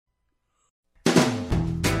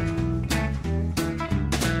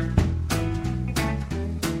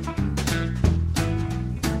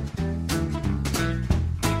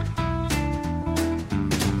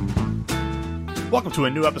Welcome to a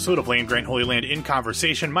new episode of Land Grant Holy Land in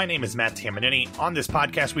Conversation. My name is Matt Tamanini. On this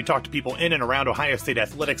podcast, we talk to people in and around Ohio State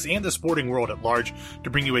athletics and the sporting world at large to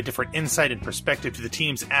bring you a different insight and perspective to the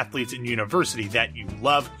teams, athletes, and university that you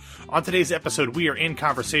love. On today's episode, we are in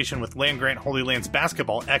conversation with Land Grant Holy Land's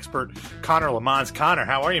basketball expert, Connor Lamons. Connor,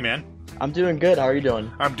 how are you, man? I'm doing good. How are you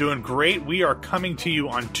doing? I'm doing great. We are coming to you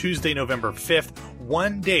on Tuesday, November 5th,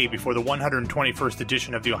 one day before the 121st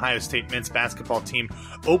edition of the Ohio State men's basketball team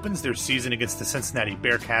opens their season against the Cincinnati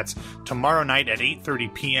Bearcats tomorrow night at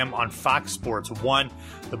 8:30 p.m. on Fox Sports 1.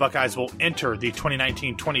 The Buckeyes will enter the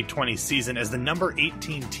 2019-2020 season as the number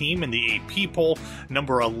 18 team in the AP poll,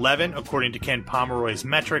 number 11 according to Ken Pomeroy's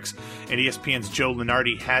metrics, and ESPN's Joe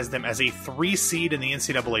Lunardi has them as a 3 seed in the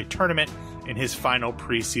NCAA tournament in his final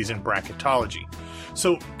preseason bracketology.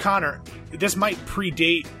 So, Connor, this might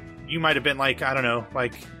predate, you might have been like, I don't know,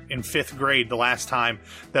 like in 5th grade the last time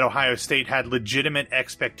that Ohio State had legitimate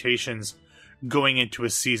expectations going into a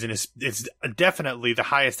season. It's definitely the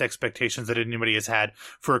highest expectations that anybody has had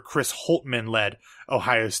for a Chris Holtmann-led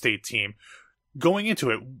Ohio State team. Going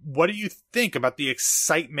into it, what do you think about the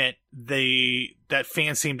excitement that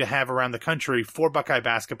fans seem to have around the country for Buckeye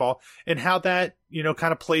basketball and how that,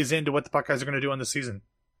 kind of plays into what the Buckeyes are going to do on the season?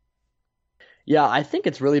 Yeah, I think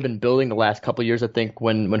it's really been building the last couple of years. I think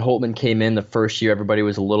when Holtmann came in the first year, everybody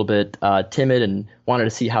was a little bit timid and wanted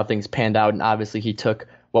to see how things panned out. And obviously he took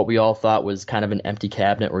what we all thought was kind of an empty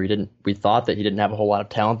cabinet where we thought that he didn't have a whole lot of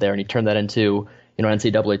talent there, and he turned that into,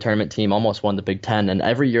 NCAA tournament team, almost won the Big Ten. And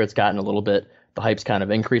every year it's gotten a little bit, the hype's kind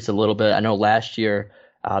of increased a little bit. I know last year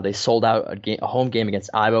they sold out a home game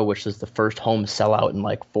against Iowa, which is the first home sellout in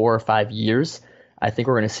like 4 or 5 years. I think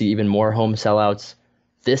we're going to see even more home sellouts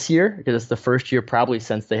this year, because it's the first year probably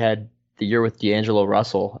since they had the year with D'Angelo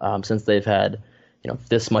Russell, since they've had,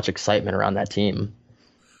 this much excitement around that team.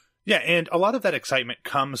 Yeah, and a lot of that excitement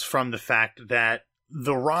comes from the fact that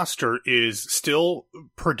the roster is still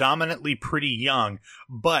predominantly pretty young,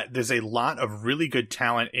 but there's a lot of really good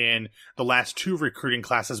talent in the last 2 recruiting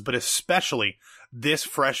classes, but especially this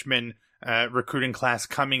freshman recruiting class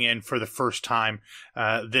coming in for the first time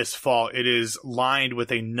this fall. It is lined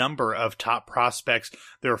with a number of top prospects.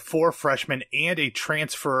 There are 4 freshmen and a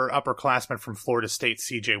transfer upperclassman from Florida State,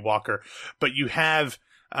 CJ Walker. But you have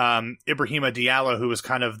Ibrahima Diallo, who was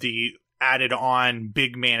kind of the added on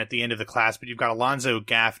big man at the end of the class, but you've got Alonzo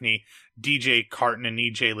Gaffney, DJ Carton, and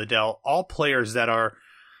EJ Liddell, all players that are,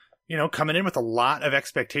 coming in with a lot of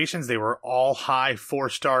expectations. They were all high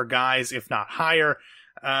 4-star guys, if not higher.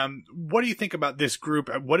 What do you think about this group?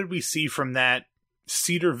 What did we see from that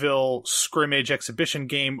Cedarville scrimmage exhibition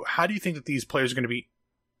game? How do you think that these players are going to be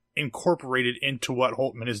incorporated into what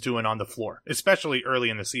Holtmann is doing on the floor, especially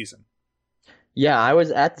early in the season? Yeah, I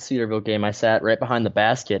was at the Cedarville game. I sat right behind the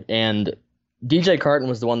basket, and DJ Carton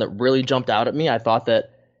was the one that really jumped out at me. I thought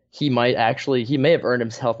that he may have earned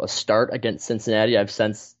himself a start against Cincinnati. I've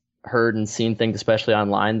since heard and seen things, especially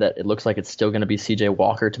online, that it looks like it's still going to be CJ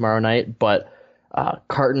Walker tomorrow night, but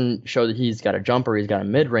Carton showed that he's got a jumper, he's got a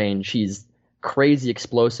mid-range, he's crazy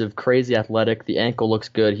explosive, crazy athletic, the ankle looks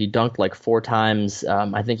good, he dunked like 4 times,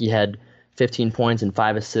 I think he had 15 points and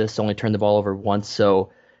 5 assists, only turned the ball over once,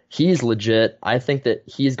 so he's legit. I think that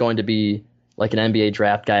he's going to be like an NBA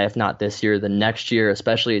draft guy, if not this year, then next year,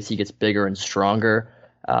 especially as he gets bigger and stronger.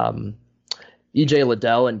 EJ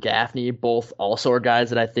Liddell and Gaffney both also are guys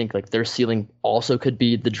that I think like their ceiling also could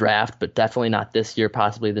be the draft, but definitely not this year,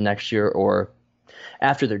 possibly the next year or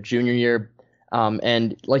after their junior year.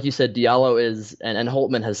 And like you said, Diallo is, and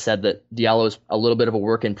Holtmann has said that Diallo is a little bit of a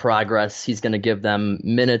work in progress. He's going to give them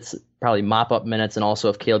minutes, probably mop-up minutes, and also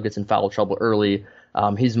if Caleb gets in foul trouble early,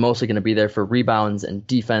 he's mostly going to be there for rebounds and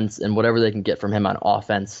defense, and whatever they can get from him on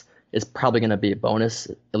offense is probably going to be a bonus,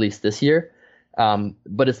 at least this year.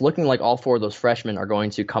 But it's looking like all 4 of those freshmen are going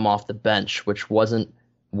to come off the bench, which wasn't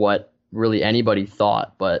what really anybody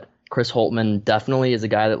thought. But Chris Holtmann definitely is a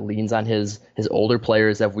guy that leans on his older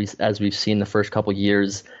players as we've seen the first couple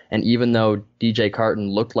years. And even though DJ Carton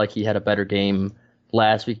looked like he had a better game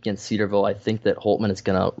last week against Cedarville, I think that Holtmann is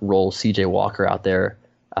going to roll CJ Walker out there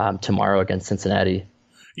tomorrow against Cincinnati.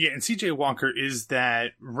 Yeah, and CJ Walker is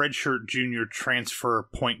that redshirt junior transfer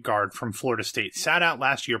point guard from Florida State. Sat out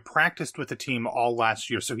last year, practiced with the team all last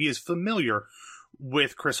year, so he is familiar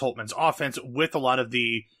with Chris Holtmann's offense, with a lot of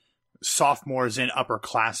the sophomores and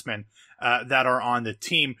upperclassmen that are on the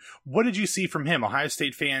team. What did you see from him? Ohio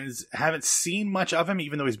State fans haven't seen much of him,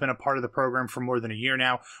 even though he's been a part of the program for more than a year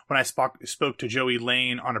now. When I spoke to Joey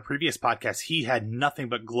Lane on a previous podcast, he had nothing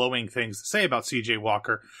but glowing things to say about CJ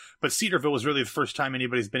Walker. But Cedarville was really the first time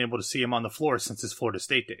anybody's been able to see him on the floor since his Florida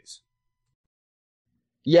State days.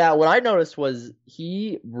 Yeah, what I noticed was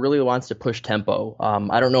he really wants to push tempo.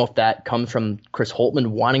 I don't know if that comes from Chris Holtmann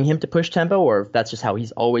wanting him to push tempo or if that's just how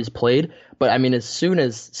he's always played. But I mean, as soon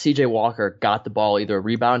as CJ Walker got the ball, either a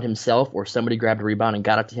rebound himself or somebody grabbed a rebound and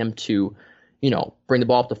got it to him to, bring the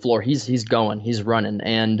ball up the floor, he's going, he's running.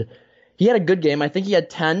 And he had a good game. I think he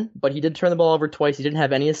had 10, but he did turn the ball over twice. He didn't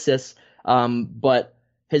have any assists. But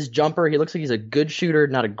his jumper, he looks like he's a good shooter,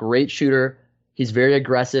 not a great shooter. He's very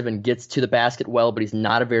aggressive and gets to the basket well, but he's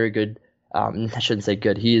not a very good. I shouldn't say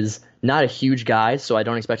good. He is not a huge guy, so I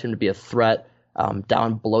don't expect him to be a threat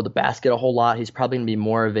down below the basket a whole lot. He's probably going to be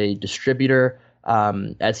more of a distributor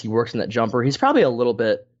as he works in that jumper. He's probably a little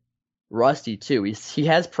bit rusty too. He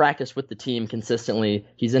has practiced with the team consistently.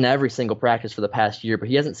 He's in every single practice for the past year, but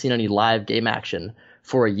he hasn't seen any live game action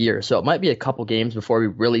for a year. So it might be a couple games before we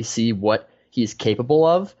really see what he's capable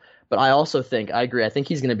of. But I also think, I agree, I think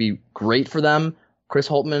he's going to be great for them. Chris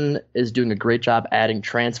Holtmann is doing a great job adding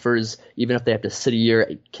transfers, even if they have to sit a year,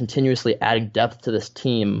 continuously adding depth to this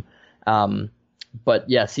team. But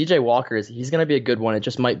yeah, CJ Walker, he's going to be a good one. It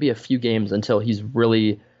just might be a few games until he's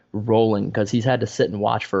really rolling because he's had to sit and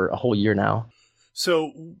watch for a whole year now.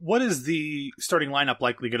 So what is the starting lineup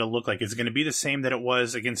likely going to look like? Is it going to be the same that it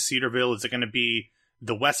was against Cedarville? Is it going to be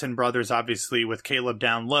the Wesson brothers, obviously, with Caleb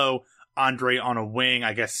down low, Andre on a wing,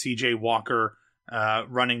 I guess CJ Walker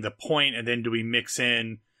running the point, and then do we mix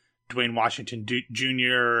in Dwayne Washington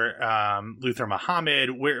Jr., Luther Muhammad?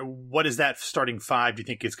 What is that starting five do you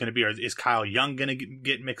think it's going to be? Or is Kyle Young going to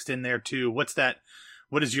get mixed in there too? What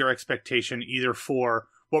is your expectation either for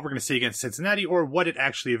what we're going to see against Cincinnati or what it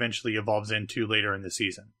actually eventually evolves into later in the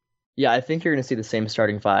season? Yeah, I think you're going to see the same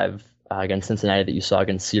starting five against Cincinnati that you saw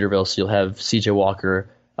against Cedarville. So you'll have CJ Walker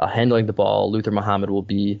handling the ball. Luther Muhammad will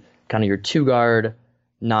be kind of your two guard,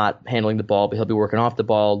 not handling the ball, but he'll be working off the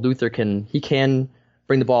ball. Luther can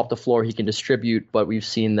bring the ball up the floor, he can distribute, but we've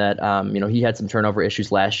seen that he had some turnover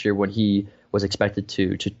issues last year when he was expected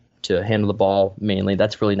to handle the ball mainly.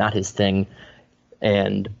 That's really not his thing.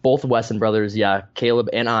 And both Wesson brothers, yeah, Caleb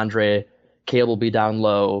and Andre. Caleb will be down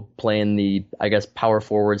low playing the, I guess, power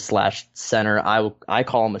forward / center. I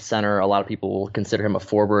call him a center. A lot of people will consider him a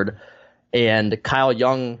forward. And Kyle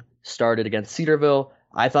Young started against Cedarville.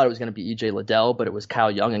 I thought it was going to be E.J. Liddell, but it was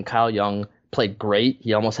Kyle Young, and Kyle Young played great.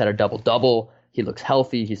 He almost had a double-double. He looks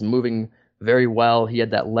healthy. He's moving very well. He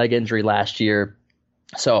had that leg injury last year.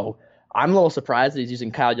 So I'm a little surprised that he's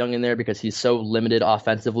using Kyle Young in there because he's so limited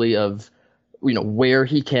offensively of where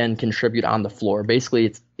he can contribute on the floor. Basically,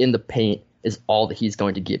 it's in the paint is all that he's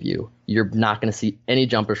going to give you. You're not going to see any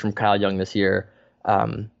jumpers from Kyle Young this year.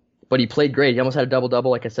 But he played great. He almost had a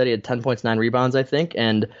double-double. Like I said, he had 10 points, 9 rebounds, I think.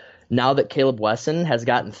 And now that Caleb Wesson has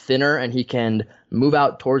gotten thinner and he can move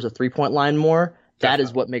out towards the three-point line more, that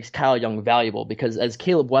is what makes Kyle Young valuable. Because as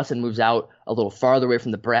Caleb Wesson moves out a little farther away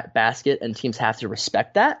from the basket and teams have to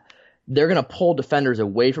respect that, they're going to pull defenders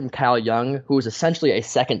away from Kyle Young, who is essentially a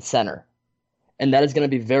second center. And that is going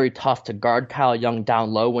to be very tough to guard Kyle Young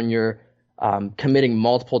down low when you're committing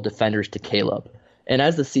multiple defenders to Caleb. And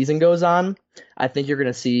as the season goes on, I think you're going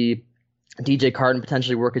to see DJ Carton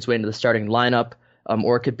potentially work his way into the starting lineup.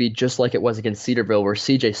 Or it could be just like it was against Cedarville where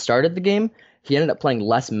CJ started the game. He ended up playing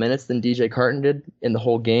less minutes than DJ Carton did in the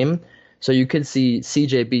whole game. So you could see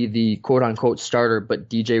CJ be the quote-unquote starter, but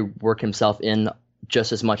DJ work himself in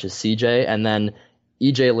just as much as CJ. And then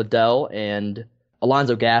EJ Liddell and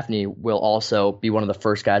Alonzo Gaffney will also be one of the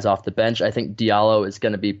first guys off the bench. I think Diallo is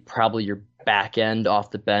going to be probably your back end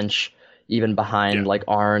off the bench, even behind like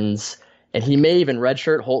Arns. And he may even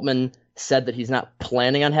redshirt. Holtmann said that he's not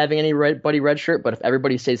planning on having anybody redshirt, but if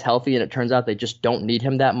everybody stays healthy and it turns out they just don't need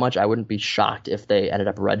him that much, I wouldn't be shocked if they ended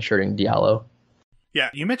up redshirting Diallo. Yeah,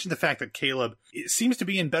 you mentioned the fact that Caleb seems to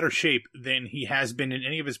be in better shape than he has been in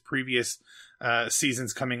any of his previous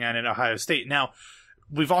seasons coming on at Ohio State. Now,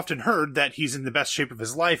 we've often heard that he's in the best shape of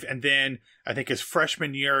his life, and then I think his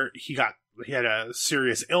freshman year, he had a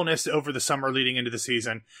serious illness over the summer leading into the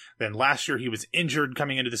season. Then last year he was injured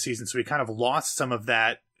coming into the season, so he kind of lost some of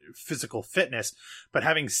that physical fitness. But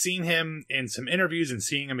having seen him in some interviews and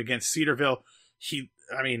seeing him against Cedarville,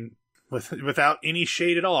 without any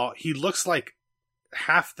shade at all, he looks like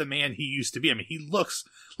half the man he used to be. I mean, he looks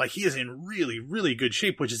like he is in really, really good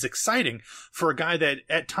shape, which is exciting for a guy that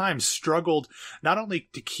at times struggled not only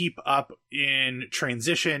to keep up in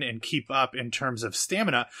transition and keep up in terms of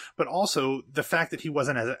stamina, but also the fact that he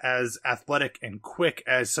wasn't as athletic and quick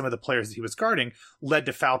as some of the players that he was guarding led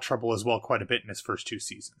to foul trouble as well quite a bit in his first 2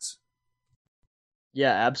 seasons.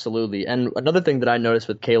 Yeah, absolutely. And another thing that I noticed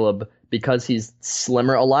with Caleb, because he's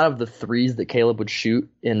slimmer, a lot of the threes that Caleb would shoot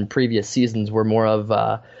in previous seasons were more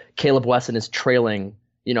of Caleb Wesson is trailing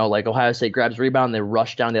like Ohio State grabs rebound, they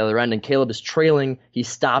rush down the other end, and Caleb is trailing. He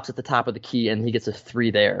stops at the top of the key, and he gets a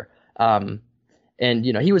three there. And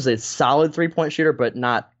he was a solid 3-point shooter, but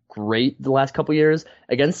not great the last couple years.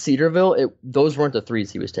 Against Cedarville, those weren't the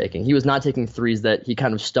threes he was taking. He was not taking threes that he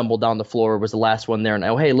kind of stumbled down the floor, was the last one there, and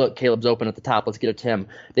oh, hey, look, Caleb's open at the top, let's get it to him.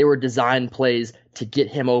 They were designed plays to get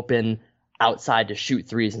him open outside to shoot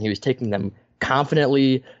threes, and he was taking them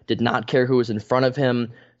confidently, did not care who was in front of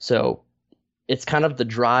him. So it's kind of the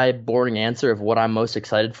dry, boring answer of what I'm most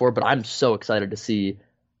excited for, but I'm so excited to see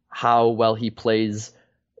how well he plays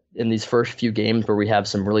in these first few games where we have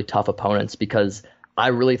some really tough opponents, because I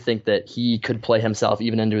really think that he could play himself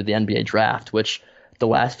even into the NBA draft, which the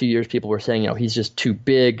last few years people were saying, he's just too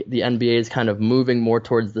big. The NBA is kind of moving more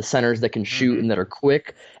towards the centers that can shoot and that are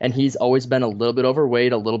quick, and he's always been a little bit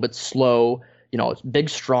overweight, a little bit slow, big,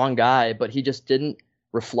 strong guy, but he just didn't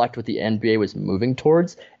reflect what the NBA was moving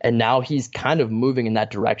towards, and now he's kind of moving in that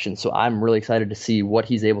direction. So I'm really excited to see what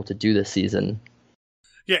he's able to do this season.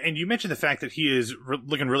 Yeah, and you mentioned the fact that he is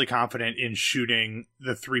looking really confident in shooting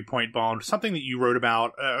the three-point ball. And something that you wrote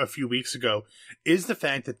about a few weeks ago is the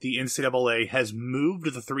fact that the NCAA has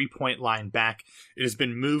moved the three-point line back. It has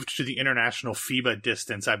been moved to the international FIBA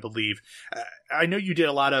distance, I believe. I know you did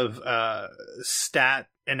a lot of stat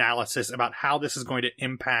analysis about how this is going to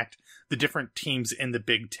impact the different teams in the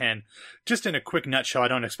Big Ten. Just in a quick nutshell, I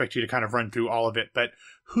don't expect you to kind of run through all of it, but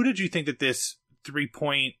who did you think that this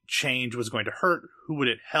three-point change was going to hurt? Who would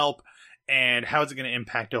it help? And how is it going to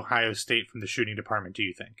impact Ohio State from the shooting department, do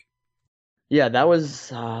you think? Yeah, that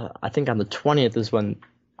was, I think on the 20th is when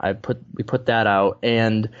we put that out.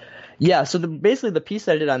 And yeah, so basically the piece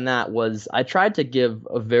I did on that was I tried to give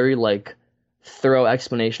a very thorough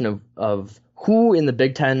explanation of who in the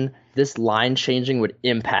Big Ten this line changing would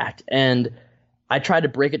impact. And I tried to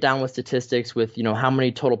break it down with statistics with, how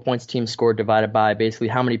many total points teams scored divided by basically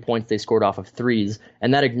how many points they scored off of threes.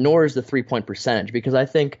 And that ignores the 3-point percentage, because I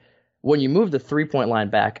think when you move the 3-point line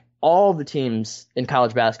back, all the teams in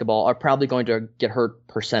college basketball are probably going to get hurt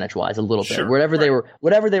percentage-wise a little bit. Sure, whatever they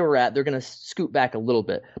were at, they're going to scoot back a little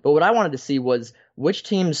bit. But what I wanted to see was which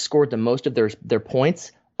teams scored the most of their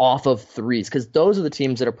points off of threes, because those are the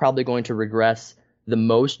teams that are probably going to regress the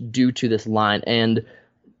most due to this line. And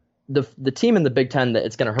the team in the Big Ten that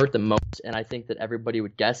it's going to hurt the most, and I think that everybody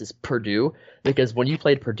would guess, is Purdue, because when you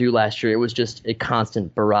played Purdue last year, it was just a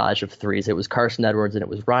constant barrage of threes. It was Carson Edwards and it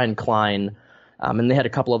was Ryan Klein, and they had a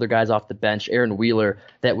couple other guys off the bench, Aaron Wheeler,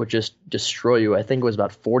 that would just destroy you. I think it was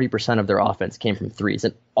about 40% of their offense came from threes,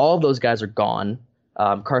 and all of those guys are gone.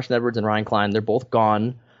 Carson Edwards and Ryan Klein, they're both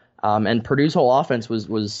gone, and Purdue's whole offense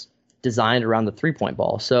was designed around the three-point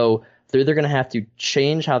ball. So they're either going to have to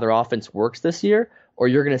change how their offense works this year, or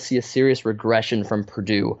you're going to see a serious regression from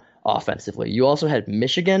Purdue offensively. You also had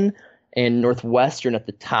Michigan and Northwestern at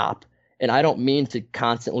the top, and I don't mean to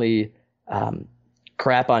constantly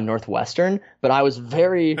crap on Northwestern, but I was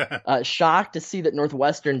very shocked to see that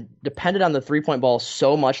Northwestern depended on the three-point ball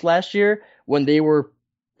so much last year when they were,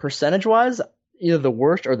 percentage-wise, either the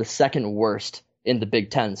worst or the second worst in the Big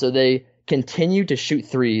Ten. So they continued to shoot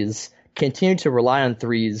threes, continued to rely on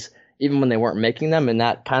threes, even when they weren't making them, and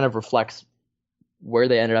that kind of reflects where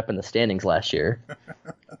they ended up in the standings last year.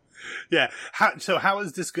 Yeah. How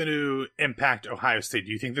is this going to impact Ohio State?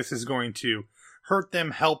 Do you think this is going to hurt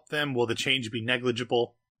them, help them? Will the change be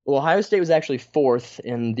negligible? Well, Ohio State was actually fourth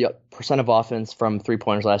in the percent of offense from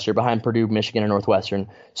three-pointers last year, behind Purdue, Michigan, and Northwestern.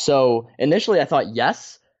 So initially I thought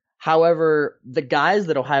yes. However, the guys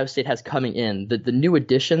that Ohio State has coming in, the new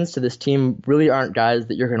additions to this team really aren't guys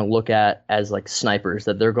that you're going to look at as snipers,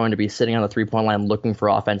 that they're going to be sitting on the three-point line looking for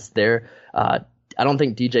offense there. I don't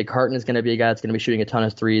think DJ Carton is going to be a guy that's going to be shooting a ton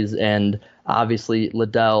of threes, and obviously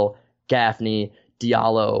Liddell, Gaffney,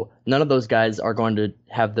 Diallo, none of those guys are going to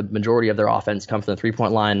have the majority of their offense come from the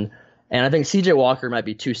three-point line. And I think CJ Walker might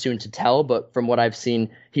be too soon to tell, but from what I've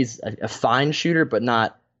seen, he's a fine shooter, but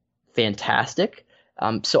not fantastic.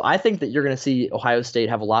 So I think that you're going to see Ohio State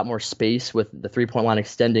have a lot more space with the three-point line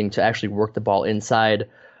extending to actually work the ball inside,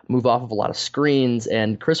 move off of a lot of screens.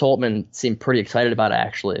 And Chris Holtmann seemed pretty excited about it,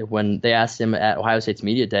 actually. When they asked him at Ohio State's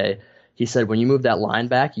media day, he said, when you move that line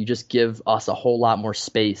back, you just give us a whole lot more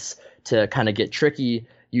space to kind of get tricky,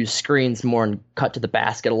 use screens more, and cut to the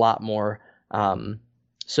basket a lot more.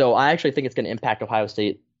 So I actually think it's going to impact Ohio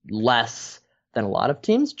State less than a lot of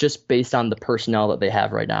teams, just based on the personnel that they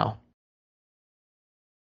have right now.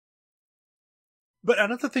 But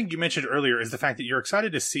another thing you mentioned earlier is the fact that you're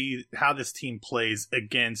excited to see how this team plays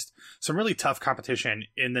against some really tough competition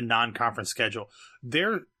in the non-conference schedule.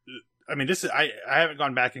 I haven't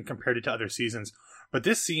gone back and compared it to other seasons, but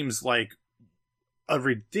this seems like a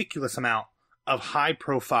ridiculous amount of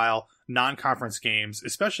high-profile non-conference games,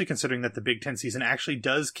 especially considering that the Big Ten season actually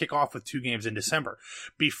does kick off with 2 games in December.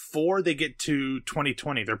 Before they get to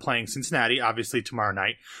 2020, they're playing Cincinnati, obviously tomorrow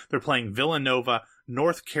night. They're playing Villanova,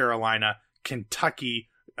 North Carolina, Kentucky,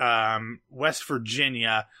 West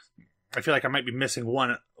Virginia. I feel like I might be missing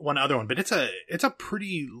one other one, but it's a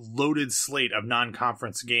pretty loaded slate of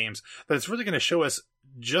non-conference games that it's really going to show us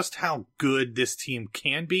just how good this team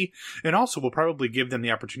can be, and also will probably give them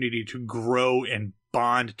the opportunity to grow and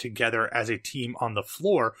bond together as a team on the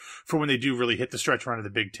floor for when they do really hit the stretch run of the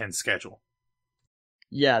Big Ten schedule.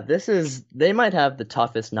 Yeah, they might have the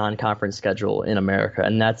toughest non-conference schedule in America,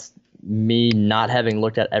 and that's me not having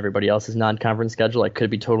looked at everybody else's non-conference schedule. I could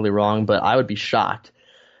be totally wrong, but I would be shocked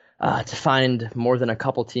to find more than a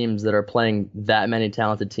couple teams that are playing that many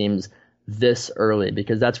talented teams this early,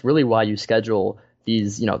 because that's really why you schedule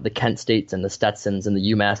these, the Kent States and the Stetsons and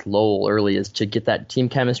the UMass Lowell early, is to get that team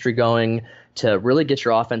chemistry going, to really get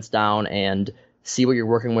your offense down and see what you're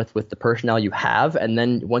working with the personnel you have. And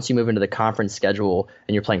then once you move into the conference schedule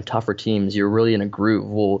and you're playing tougher teams, you're really in a groove.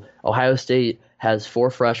 Well, Ohio State has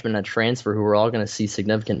 4 freshmen and a transfer who are all going to see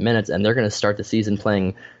significant minutes, and they're going to start the season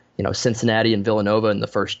playing, Cincinnati and Villanova in the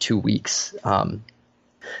first 2 weeks. And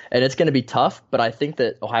it's going to be tough, but I think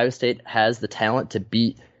that Ohio State has the talent to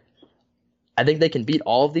beat. I think they can beat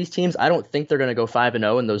all of these teams. I don't think they're going to go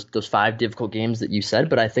 5-0 in those 5 difficult games that you said,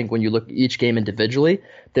 but I think when you look at each game individually,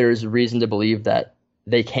 there's reason to believe that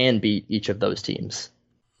they can beat each of those teams.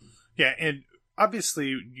 Yeah, and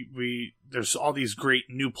obviously there's all these great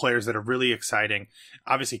new players that are really exciting.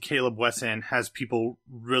 Obviously, Caleb Wesson has people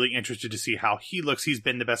really interested to see how he looks. He's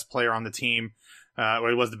been the best player on the team, or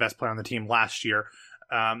he was the best player on the team last year.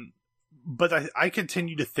 But I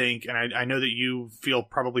continue to think, and I know that you feel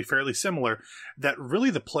probably fairly similar, that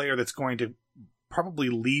really the player that's going to probably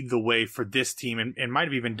lead the way for this team, and might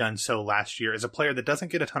have even done so last year, is a player that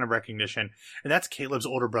doesn't get a ton of recognition, and that's Caleb's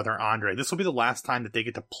older brother, Andre. This will be the last time that they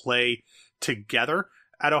get to play together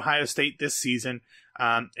at Ohio State this season.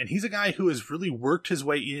 And he's a guy who has really worked his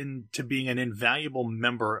way into being an invaluable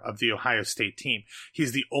member of the Ohio State team.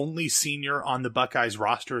 He's the only senior on the Buckeyes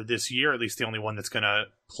roster this year, at least the only one that's going to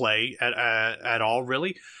play at all,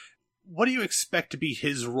 really. What do you expect to be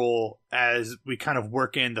his role as we kind of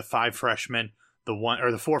work in the 5 freshmen,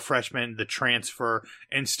 the 4 freshmen, the transfer,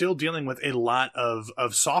 and still dealing with a lot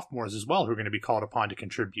of sophomores as well who are going to be called upon to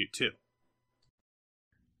contribute too?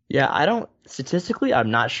 Yeah, statistically,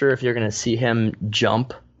 I'm not sure if you're going to see him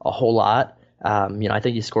jump a whole lot. I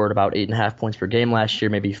think he scored about 8.5 points per game last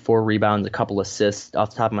year, maybe 4 rebounds, a couple assists. Off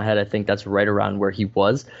the top of my head, I think that's right around where he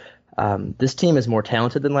was. This team is more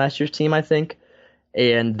talented than last year's team, I think,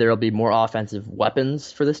 and there'll be more offensive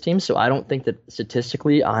weapons for this team. So I don't think that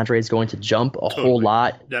statistically Andre is going to jump a whole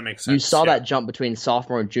lot. That makes sense. You saw that jump between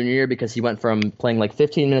sophomore and junior year because he went from playing like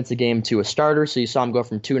 15 minutes a game to a starter. So you saw him go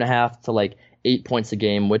from 2.5 to like 8 points a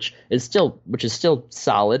game, which is still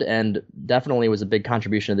solid and definitely was a big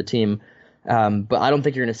contribution to the team. But I don't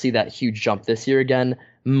think you're going to see that huge jump this year again.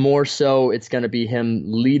 More so, it's going to be him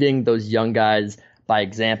leading those young guys by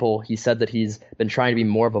example. He said that he's been trying to be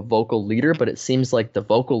more of a vocal leader, but it seems like the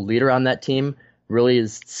vocal leader on that team really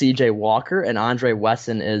is CJ Walker, and Andre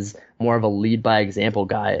Wesson is more of a lead by example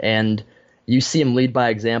guy. And you see him lead by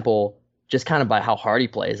example just kind of by how hard he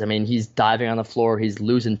plays. I mean, he's diving on the floor, he's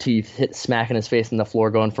losing teeth, smacking his face on the floor,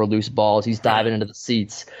 going for loose balls. He's diving into the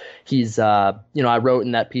seats. He's, I wrote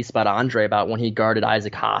in that piece about Andre about when he guarded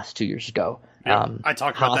Isaac Haas 2 years ago. Yeah, I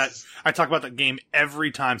talk about that. I talk about that game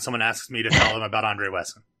every time someone asks me to tell them about Andre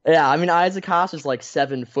Wesson. Yeah, I mean, Isaac Haas is like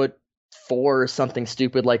 7'4" or something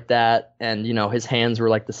stupid like that, and his hands were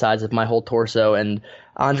like the size of my whole torso. And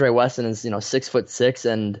Andre Wesson is 6'6",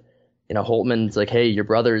 and Holtman's like, hey, your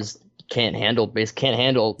brother's can't handle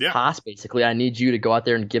Haas, basically. I need you to go out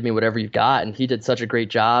there and give me whatever you've got. And he did such a great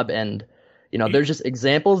job. And there's just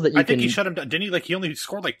examples that I think he shut him down. Didn't he? Like, he only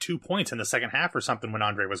scored like 2 points in the second half or something when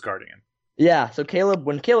Andre was guarding him. Yeah. So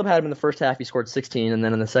when Caleb had him in the first half, he scored 16, and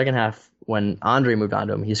then in the second half, when Andre moved on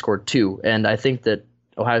to him, he scored 2. And I think that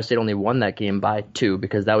Ohio State only won that game by 2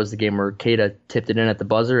 because that was the game where Keita tipped it in at the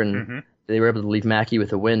buzzer, and they were able to leave Mackey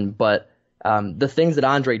with a win. But the things that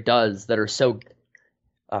Andre does that are so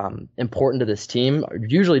important to this team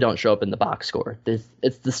usually don't show up in the box score.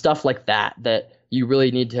 It's the stuff like that you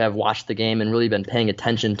really need to have watched the game and really been paying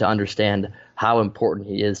attention to understand how important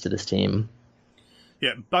he is to this team.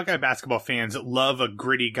 Yeah, Buckeye basketball fans love a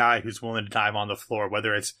gritty guy who's willing to dive on the floor,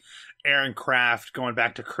 whether it's Aaron Craft going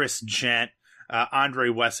back to Chris Gent, Andre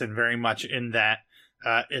Wesson very much in that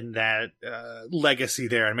in that legacy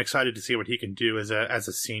there. I'm excited to see what he can do as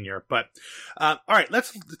a senior. But all right,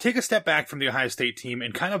 let's take a step back from the Ohio State team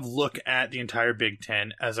and kind of look at the entire Big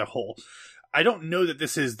Ten as a whole. I don't know that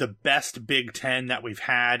this is the best Big Ten that we've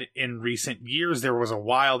had in recent years. There was a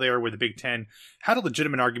while there where the Big Ten had a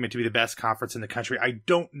legitimate argument to be the best conference in the country. I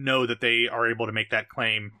don't know that they are able to make that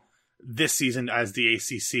claim this season as the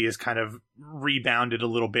ACC has kind of rebounded a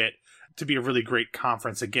little bit to be a really great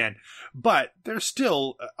conference again. But there's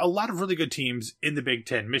still a lot of really good teams in the Big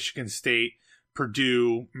Ten. Michigan State,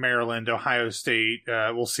 Purdue, Maryland, Ohio State.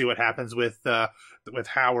 We'll see what happens with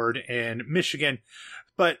Howard and Michigan.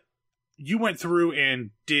 But you went through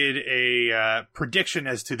and did a prediction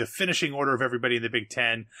as to the finishing order of everybody in the Big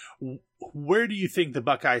Ten. Where do you think the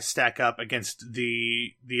Buckeyes stack up against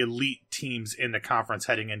the elite teams in the conference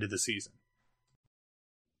heading into the season?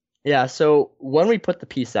 Yeah, so when we put the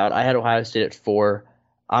piece out, I had Ohio State at 4.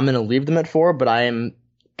 I'm going to leave them at 4, but I am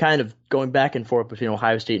kind of going back and forth between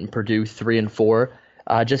Ohio State and Purdue 3 and 4,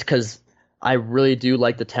 just because I really do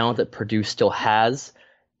like the talent that Purdue still has.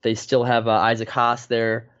 They still have Isaac Haas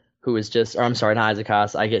there, who is just, or I'm sorry, not Isaac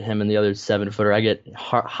Haas. I get him and the other 7-footer. I get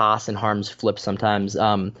Haas and Harms flipped sometimes.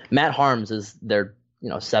 Matt Harms is their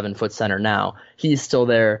 7-foot center now. He's still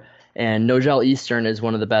there. And Nojel Eastern is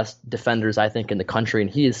one of the best defenders, I think, in the country, and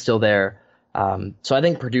he is still there. So I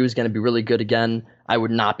think Purdue is going to be really good again. I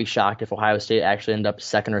would not be shocked if Ohio State actually ended up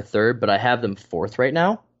 2nd or 3rd, but I have them 4th right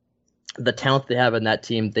now. The talent they have in that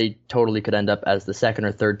team, they totally could end up as the 2nd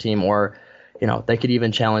or 3rd team, or they could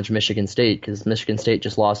even challenge Michigan State, because Michigan State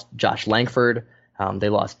just lost Josh Langford. They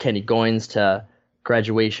lost Kenny Goins to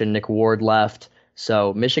graduation. Nick Ward left.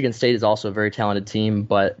 So Michigan State is also a very talented team,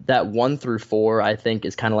 but that 1 through 4, I think,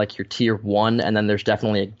 is kind of like your tier 1, and then there's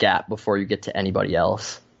definitely a gap before you get to anybody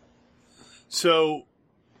else. So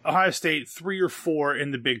Ohio State 3 or 4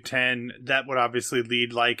 in the Big Ten, that would obviously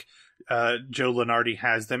lead, like Joe Lunardi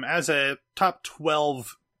has them, as a top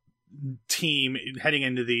 12 team heading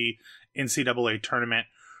into the NCAA tournament.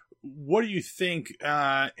 What do you think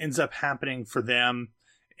ends up happening for them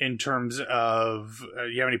in terms of,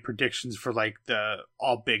 you have any predictions for like the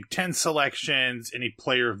all Big Ten selections, any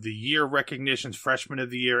player of the year recognitions, freshman of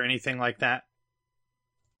the year, anything like that?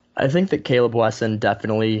 I think that Caleb Wesson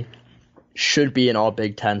definitely should be an all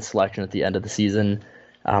Big Ten selection at the end of the season.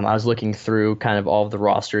 I was looking through kind of all of the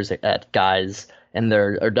rosters at guys, and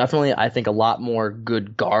there are definitely, I think, a lot more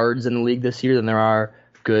good guards in the league this year than there are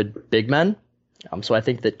good big men. So I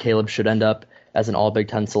think that Caleb should end up as an all Big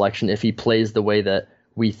Ten selection if he plays the way that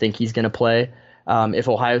we think he's going to play. If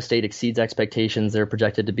Ohio State exceeds expectations, they're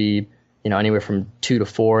projected to be, anywhere from 2 to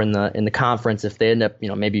 4 in the conference. If they end up,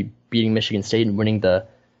 maybe beating Michigan State and winning the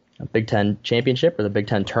Big Ten championship or the Big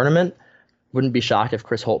Ten tournament, wouldn't be shocked if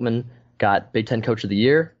Chris Holtmann got Big Ten Coach of the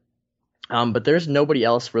Year. But there's nobody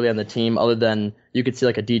else really on the team other than you could see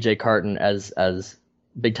like a DJ Carton as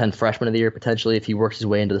Big Ten Freshman of the Year potentially if he works his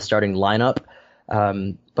way into the starting lineup.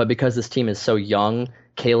 But because this team is so young,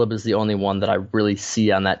 Caleb is the only one that I really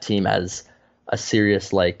see on that team as a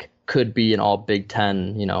serious, could be an all Big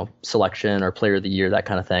Ten, selection or player of the year, that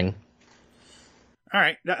kind of thing. All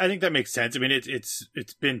right. I think that makes sense. I mean,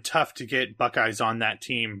 it's been tough to get Buckeyes on that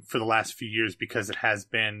team for the last few years because it has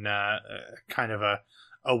been kind of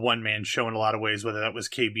a one-man show in a lot of ways, whether that was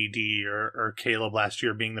KBD or Caleb last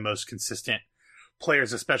year being the most consistent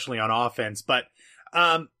players, especially on offense. But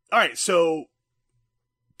all right, so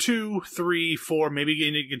 2, 3, 4, maybe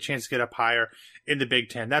getting a good chance to get up higher in the Big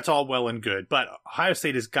Ten. That's all well and good. But Ohio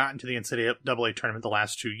State has gotten to the NCAA tournament the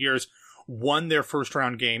last 2 years, won their first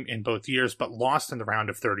round game in both years, but lost in the round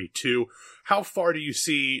of 32. How far do you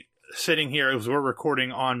see, sitting here as we're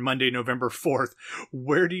recording on Monday, November 4th,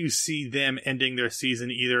 where do you see them ending their season,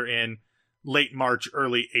 either in late March,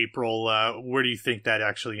 early April? Where do you think that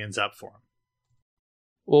actually ends up for them?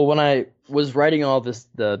 Well, when I was writing all this,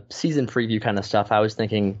 the season preview kind of stuff, I was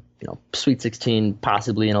thinking, Sweet 16,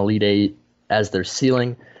 possibly an Elite 8 as their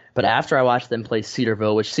ceiling. But after I watched them play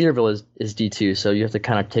Cedarville, which Cedarville is D2, so you have to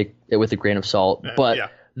kind of take it with a grain of salt.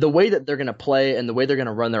 But the way that they're going to play and the way they're going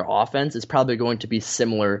to run their offense is probably going to be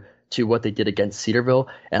similar to what they did against Cedarville.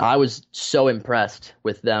 And I was so impressed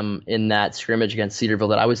with them in that scrimmage against Cedarville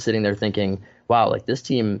that I was sitting there thinking, wow, this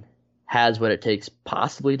team has what it takes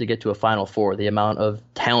possibly to get to a Final Four. The amount of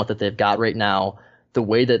talent that they've got right now, the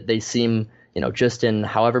way that they seem, just in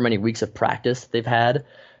however many weeks of practice they've had,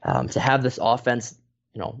 to have this offense,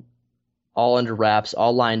 all under wraps,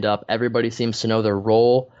 all lined up. Everybody seems to know their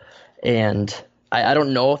role. And I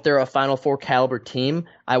don't know if they're a Final Four caliber team.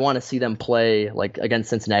 I want to see them play like against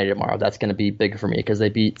Cincinnati tomorrow. That's going to be big for me because they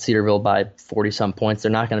beat Cedarville by 40-some points.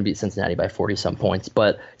 They're not going to beat Cincinnati by 40-some points.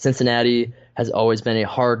 But Cincinnati has always been a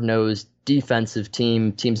hard-nosed defensive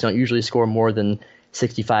team. Teams don't usually score more than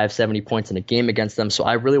 65, 70 points in a game against them. So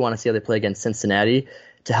I really want to see how they play against Cincinnati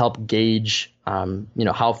to help gauge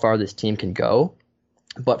how far this team can go.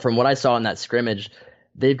 But from what I saw in that scrimmage,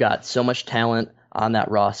 they've got so much talent on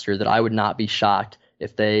that roster that I would not be shocked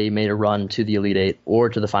if they made a run to the Elite Eight or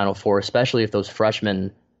to the Final Four, especially if those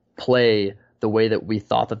freshmen play the way that we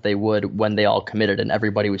thought that they would when they all committed and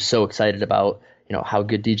everybody was so excited about, how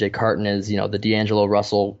good DJ Carton is, the D'Angelo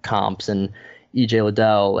Russell comps and EJ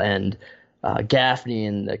Liddell and Gaffney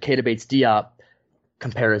and the Keita Bates-Diop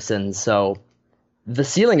comparisons. So the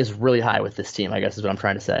ceiling is really high with this team, I guess is what I'm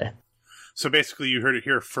trying to say. So basically you heard it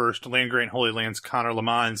here first. Land-Grant Holy Land's Connor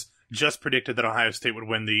Lamons just predicted that Ohio State would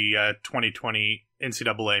win the 2020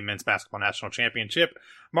 NCAA Men's Basketball National Championship.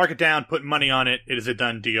 Mark it down, put money on it. It is a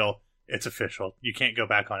done deal. It's official. You can't go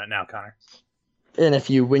back on it now, Connor. And if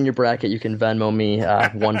you win your bracket, you can Venmo me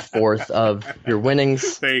 1/4 of your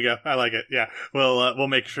winnings. There you go. I like it. Yeah, we'll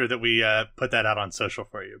make sure that we put that out on social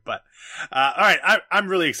for you. But all right, I'm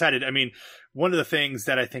really excited. I mean, one of the things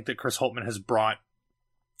that I think that Chris Holtmann has brought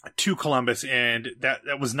to Columbus, and that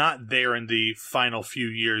was not there in the final few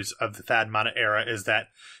years of the Thad Matta era, is that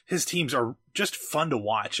his teams are just fun to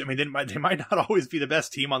watch. I mean, they might not always be the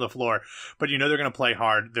best team on the floor, but they're going to play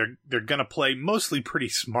hard. They're going to play mostly pretty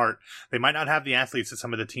smart. They might not have the athletes that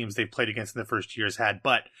some of the teams they've played against in the first years had,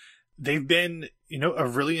 but they've been, a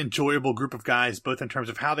really enjoyable group of guys, both in terms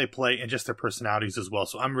of how they play and just their personalities as well.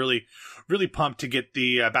 So I'm really, really pumped to get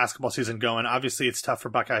the basketball season going. Obviously, it's tough for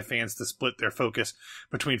Buckeye fans to split their focus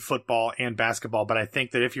between football and basketball, but I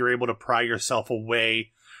think that if you're able to pry yourself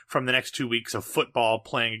away from the next 2 weeks of football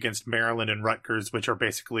playing against Maryland and Rutgers, which are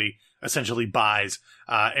basically essentially buys,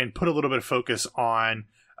 and put a little bit of focus on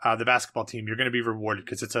the basketball team, you're going to be rewarded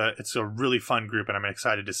because it's a really fun group, and I'm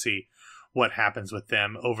excited to see what happens with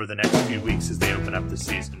them over the next few weeks as they open up the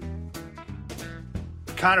season.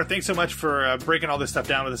 Connor, thanks so much for breaking all this stuff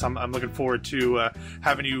down with us. I'm looking forward to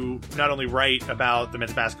having you not only write about the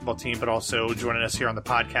men's basketball team, but also joining us here on the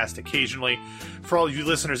podcast occasionally. For all of you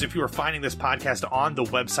listeners, if you are finding this podcast on the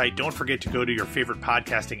website, don't forget to go to your favorite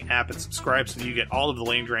podcasting app and subscribe so that you get all of the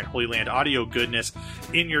Land-Grant Holy Land audio goodness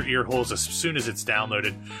in your ear holes as soon as it's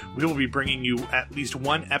downloaded. We will be bringing you at least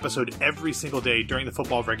one episode every single day during the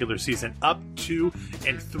football regular season up to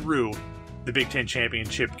and through the Big Ten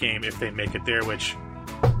Championship game if they make it there, which,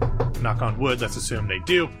 knock on wood, let's assume they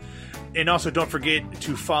do. And also don't forget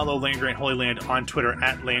to follow Land-Grant Holy Land on Twitter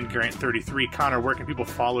at LandGrant33. Connor, where can people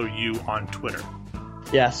follow you on Twitter?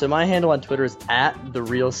 Yeah, so my handle on Twitter is at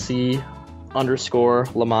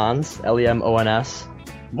 @TheRealC_Lemons, LEMONS.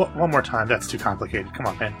 One more time, that's too complicated. Come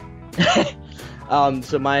on, man.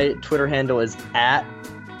 So my Twitter handle is at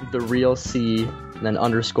 @TheRealC, and then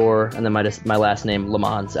underscore, and then my last name,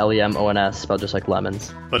 Lemons, LEMONS, spelled just like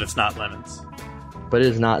lemons. But it's not lemons. But it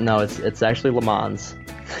is not. No, it's actually Lemons.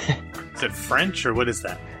 Is it French, or what is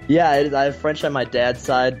that? Yeah, it is. I have French on my dad's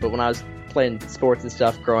side, but when I was playing sports and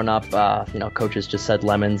stuff growing up, coaches just said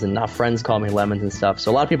lemons, and now friends call me lemons and stuff. So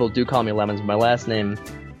a lot of people do call me lemons, but my last name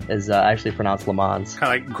is actually pronounced Lemons.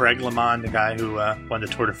 Kind of like Greg LeMond, the guy who won the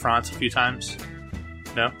Tour de France a few times.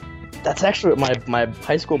 No? That's actually what my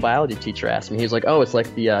high school biology teacher asked me. He was like, "Oh, it's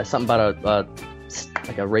like the something about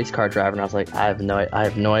a race car driver," and I was like, "I have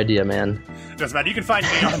no idea, man." Doesn't matter. You can find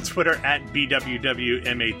me on Twitter at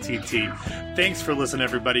BWWMATT. Thanks for listening,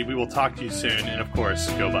 everybody. We will talk to you soon, and of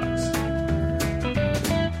course, go Bucks.